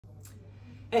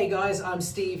Hey guys, I'm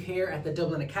Steve here at the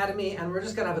Dublin Academy, and we're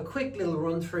just going to have a quick little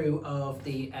run through of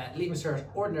the Leaving Cert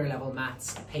Ordinary Level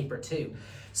Maths Paper 2.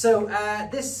 So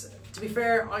this, to be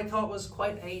fair, I thought was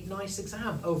quite a nice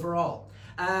exam overall.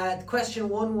 Question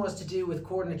 1 was to do with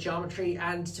coordinate geometry,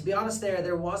 and to be honest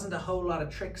there wasn't a whole lot of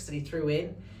tricks that he threw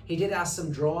in. He did ask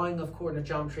some drawing of coordinate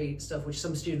geometry stuff, which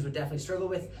some students would definitely struggle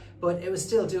with, but it was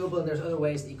still doable and there's other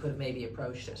ways that you could have maybe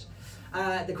approached it.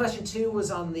 The question 2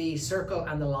 was on the circle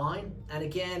and the line, and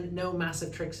again, no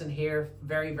massive tricks in here,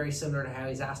 very similar to how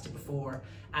he's asked it before.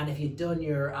 And if you'd done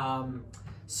your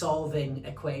solving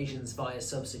equations via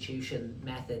substitution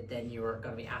method, then you're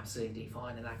going to be absolutely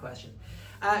fine in that question.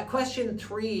 Question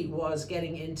 3 was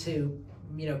getting into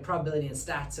probability and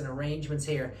stats and arrangements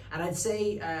here, and I'd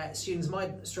say students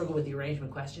might struggle with the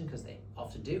arrangement question because they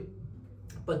often do,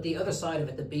 but the other side of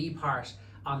it, the B part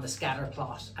on the scatter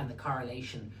plot and the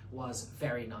correlation, was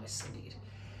very nice indeed.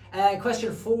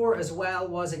 Question 4 as well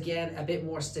was again a bit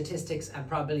more statistics and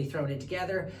probability thrown in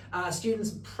together.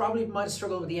 Students probably might have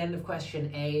struggled with the end of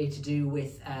question A to do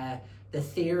with the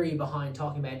theory behind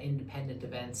talking about independent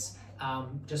events,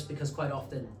 just because quite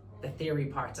often the theory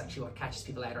part's actually what catches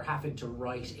people out, or having to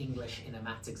write English in a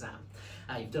maths exam.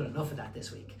 You've done enough of that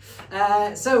this week.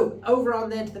 So over on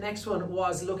then to the next one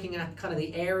was looking at kind of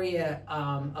the area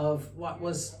of what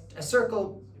was a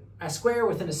circle, a square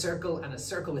within a circle, and a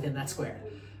circle within that square,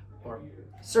 or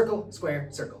circle, square,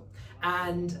 circle.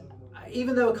 And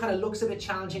even though it kind of looks a bit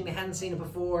challenging, they hadn't seen it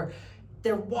before,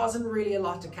 there wasn't really a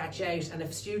lot to catch out, and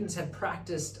if students had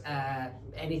practiced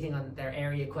anything on their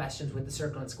area questions with the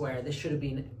circle and square, this should have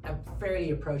been a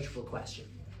fairly approachable question.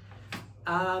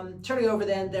 Turning over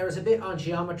then, there was a bit on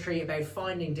geometry about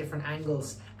finding different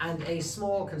angles, and a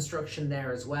small construction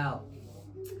there as well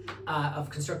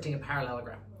of constructing a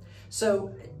parallelogram.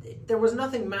 So there was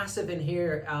nothing massive in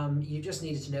here. You just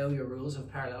needed to know your rules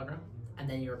of parallelogram, and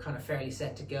then you're kind of fairly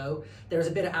set to go. There was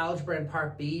a bit of algebra in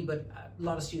part B, but a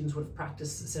lot of students would have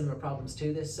practiced similar problems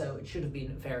to this, so it should have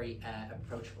been very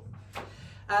approachable.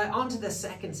 On to the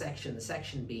second section, the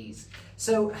section B's.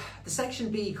 So the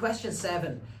section B, question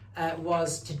 7,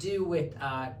 was to do with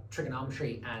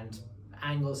trigonometry and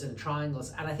angles and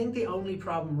triangles. And I think the only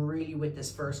problem really with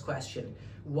this first question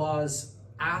was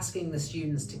asking the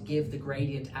students to give the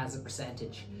gradient as a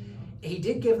percentage. He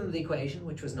did give them the equation,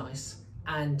 which was nice.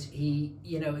 And he,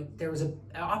 there was an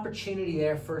opportunity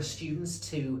there for students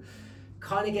to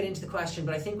kind of get into the question,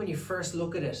 but I think when you first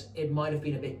look at it, it might have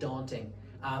been a bit daunting.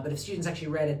 But if students actually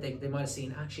read it, they might have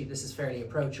seen, actually, this is fairly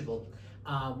approachable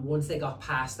once they got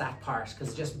past that part,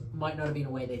 because it just might not have been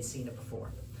a way they'd seen it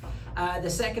before. The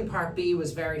second part B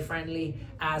was very friendly,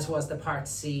 as was the part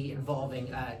C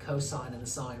involving cosine and the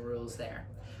sine rules there.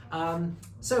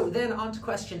 So then on to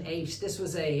question 8. This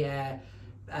was a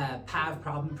PAV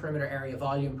problem, perimeter area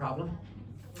volume problem.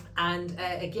 And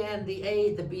again, the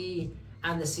A, the B,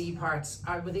 and the C parts,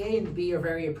 but the A and the B are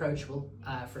very approachable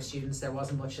for students. There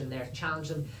wasn't much in there to challenge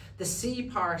them. The C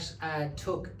part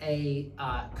took a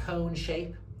cone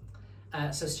shape.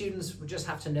 So students would just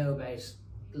have to know about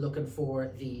looking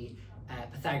for the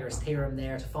Pythagoras theorem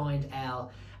there to find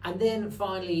L. And then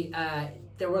finally,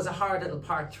 there was a hard little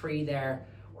part 3 there,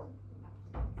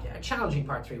 a challenging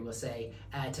part 3 we'll say,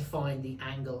 to find the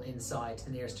angle inside to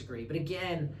the nearest degree. But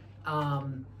again,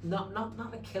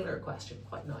 not a killer question,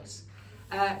 quite nice.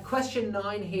 Question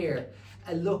 9 here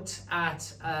looked at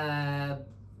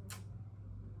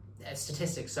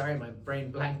statistics, sorry, my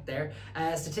brain blanked there.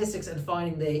 Statistics and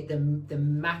finding the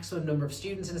maximum number of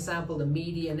students in a sample, the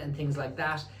median and things like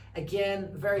that. Again,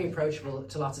 very approachable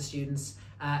to lots of students.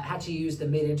 Had to use the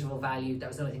mid-interval value. That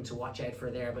was the only thing to watch out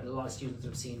for there, but a lot of students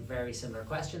have seen very similar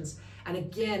questions. And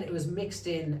again, it was mixed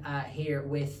in here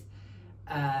with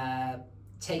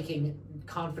taking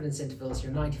confidence intervals,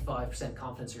 your 95%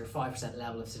 confidence or your 5%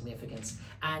 level of significance.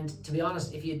 And to be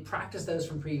honest, if you'd practiced those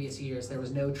from previous years, there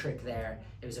was no trick there.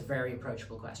 It was a very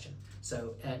approachable question.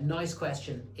 So nice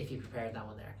question if you prepared that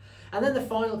one there. And then the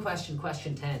final question,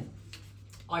 question 10.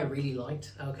 I really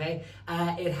liked, okay?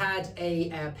 It had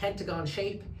a pentagon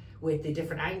shape with the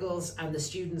different angles, and the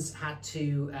students had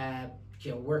to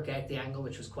work out the angle,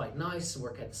 which was quite nice,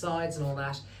 work out the sides and all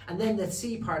that. And then the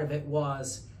C part of it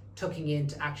was tucking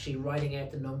into actually writing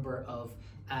out the number of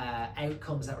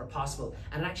outcomes that were possible.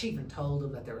 And it actually even told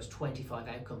them that there was 25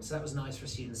 outcomes. So that was nice for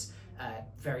students,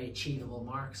 very achievable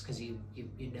marks, because you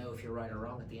know if you're right or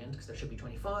wrong at the end, because there should be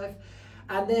 25.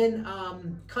 And then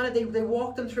they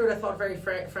walked them through it, I thought, very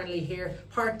friendly here.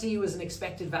 Part D was an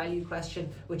expected value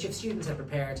question, which if students had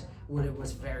prepared,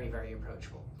 was very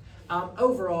approachable.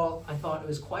 Overall, I thought it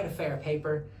was quite a fair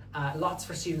paper. Lots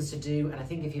for students to do, and I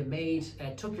think if you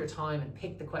took your time and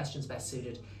picked the questions best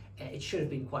suited, it should have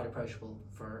been quite approachable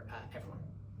for everyone.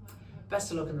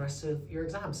 Best of luck in the rest of your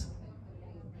exams.